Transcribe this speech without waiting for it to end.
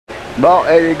Bon,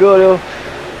 hey les gars, là.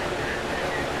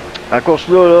 La course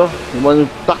là, ils vont nous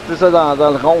partir ça dans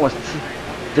le rond, aussi.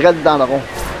 Direct dans le rond.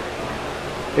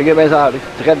 Les gars, bien ça,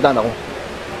 direct dans le rond.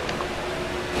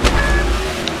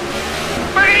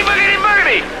 Boogity, boogity,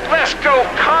 boogity! Let's go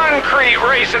concrete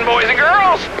racing, boys and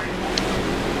girls!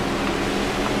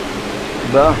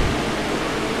 Bon.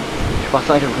 Je passe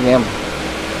en quatrième.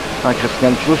 En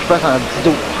quatrième. Tu veux que je passe en 10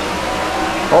 tours.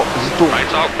 Oh, 10 tours.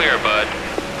 Right's all clear, bud.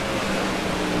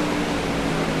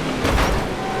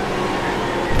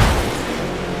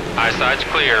 High side's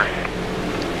clear.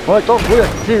 Ouais, toi, je vois,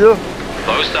 tu sais, là.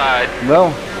 Low side.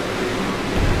 Bon.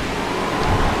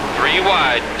 3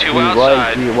 wide, 2 Three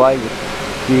outside. wide.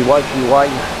 3 wide, 3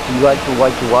 wide. 3 wide, 2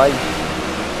 wide, 2 wide.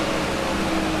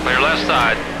 Clear left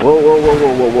side. Wow, wow, wow,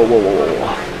 wow, wow, wow, wow,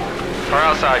 wow. Far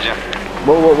outside you.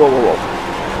 Wow, wow, wow, wow, wow.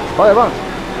 Oh, avance.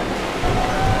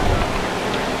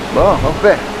 Bon, on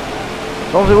fait.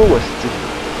 Donc, c'est beau, aussi.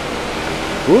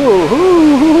 Ouh, ouh,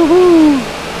 ouh, ouh, ouh.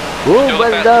 Oh, Still the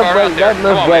well fastest done, car well out there. done,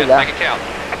 Come on, well man, done. make it count.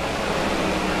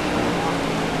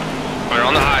 We're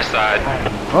on the high side.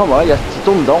 Oh, ouais, il y a ce petit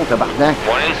tourne donc, tabarnak.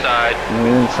 One inside.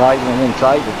 One inside, one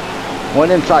inside.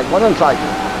 One inside, one inside.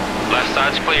 Left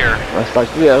side's clear. Left side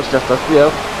clears, left side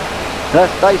clears.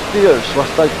 Left side clears,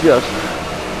 left side clears.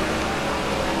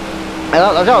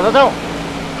 Alors, attention, attention.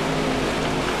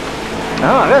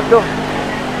 Ah, arrête, là.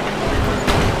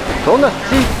 Tourne,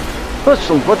 asti. Oh, tu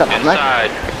tournes pas, tabarnak.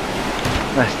 Inside.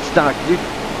 Asti, t'enculé.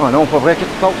 Oh non, pas vrai, qu'est-ce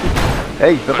que tu passes?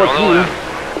 Hey, fais pas de fou, là.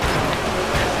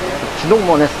 Sinon,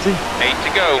 mon asti. 8 to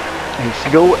go.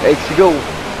 Hey, go, hey, go.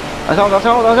 Attention,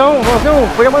 attention, attention, attention.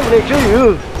 Faut vraiment breaker,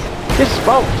 là. Qu'est-ce qui se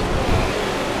passe?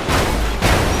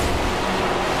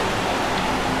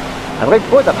 Elle break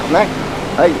pas, tabarnak.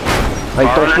 Hey, hey,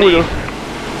 ton fou, là.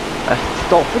 Asti,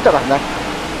 ton fou, tabarnak.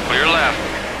 Clear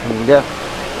left. Left.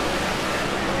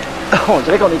 On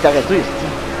dirait qu'on est arrêté ici.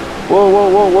 Wow, wow,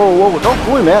 wow, wow, wow. Don't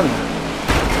fool, man.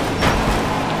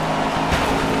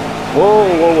 Wow,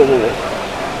 wow, wow, wow.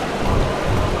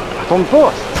 Ça tourne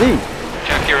pas, esti.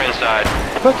 Check your inside.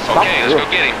 Quoi qui se passe, Okay, let's là?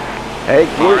 go get him. Hey,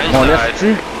 cool, Far mon inside.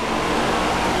 esti.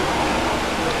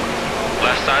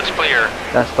 Left side's clear.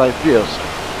 That's 5 years.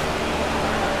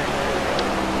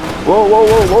 Wow, wow,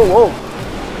 wow, wow, wow.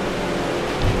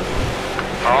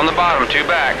 Car on the bottom, 2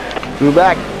 back. Two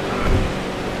back.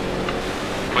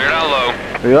 Clear down low.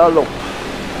 Et là, low.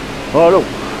 Oh, low.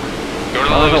 Go to the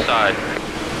low side.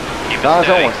 Keep it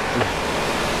Attention, steady. esti.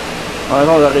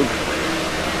 Attention, j'arrive.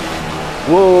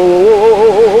 Wow, wow, wow, wow,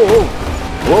 wow, wow,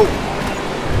 wow.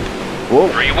 Wow.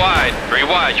 3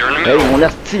 wide, you're in the Hey, middle. mon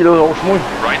esti, là, lâche-moi.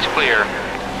 Right's clear.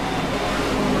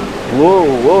 Wow,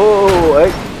 wow,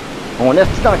 hey. Mon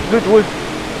esti dans le cul, toi.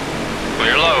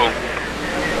 Clear low.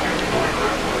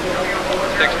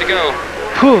 6 to go.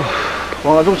 Pouh.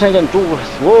 On va au 5e tour.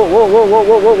 Wow, wow, wow, wow,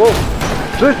 wow, wow, wow.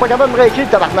 Tu sais, je suis pas capable de me breaker,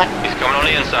 tabarnak. He's coming on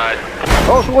the inside.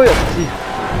 Lâche-moi, esti.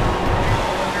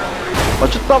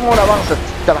 Vas-tu te perdre mon avance, ce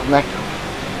petit tabarnak?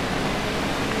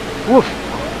 Ouf.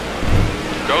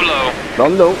 Go low.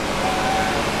 Down low.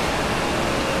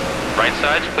 Right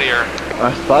side's clear.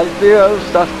 Style clears,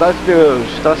 style clears.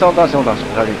 Attention, attention, attention.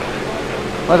 J'arrive.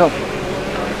 Attention.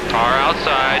 Car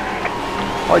outside.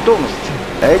 Oh, il tourne, esti.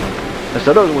 Hey. C'est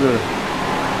ça là, je voulais.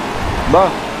 Bon.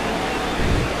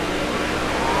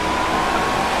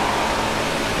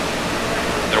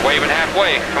 They're waving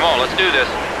halfway. Come on, let's do this.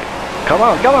 Come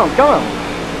on, come on, come on.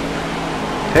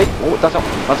 Hey, oh, attention,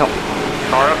 attention.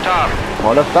 Car up top.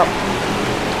 On left up.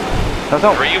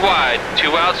 Attention. 3 wide,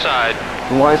 2 outside.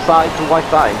 To right side, to right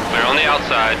side. Clear on the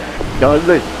outside.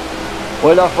 Regardez.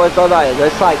 Ouais, là, faut être là,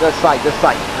 this side, this side, this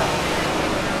side.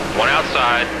 1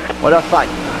 outside. Ouais, that side.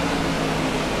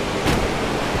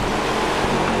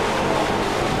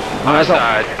 High Attention.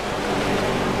 side.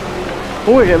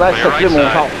 Oui, j'ai mal Clear stoppé right mon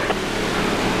side. char.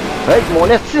 Hey, mon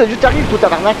esti, là, juste t'arrives, tout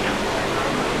tabarnak.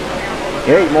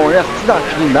 Hey, mon esti dans le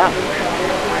climat.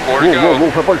 4 Wow, to wow, go.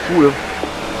 wow, fais pas le fou, là.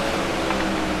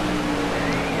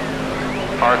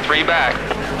 Car 3 back.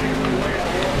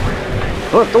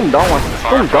 Oh, tombe donc, hein.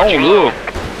 Car Tombe approaching donc, low. là.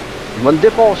 Il va me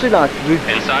dépasser dans le cul.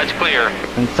 Inside's clear.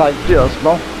 Une side clear, c'est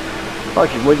bon. Ok,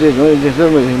 moi, je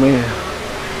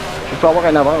peux avoir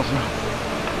une avance, là.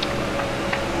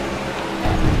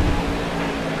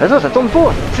 C'est ça tourne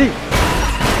pas, si.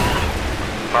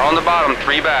 Car on the bottom,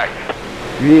 3 back.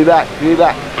 Lui est back, lui est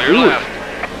back. Clear Où? left.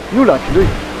 Nous, l'enculé.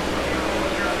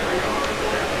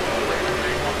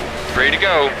 3 to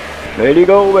go. Ready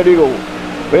go, ready go.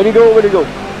 Ready go, ready go.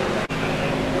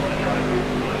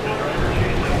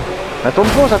 Ça tourne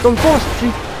pas, si.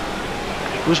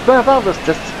 Je peux pas faire de cette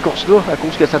petite course-là à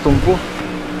cause que ça tourne pas.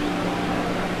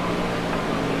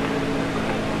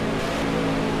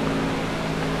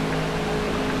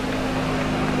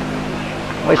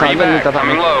 Ouais, il s'en vient, lui, Reback, t'as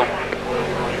coming low.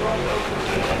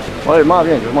 Ouais, je m'en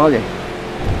viens, je m'en viens.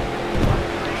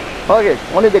 Ok,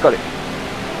 on est décollé.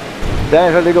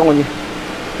 Ben, je l'ai gagné.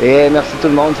 Et merci tout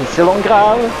le monde, c'est long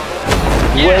grave.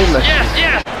 Yes, Ouais, yes,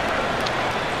 yes!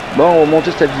 bon, on va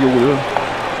monter cette vidéo-là.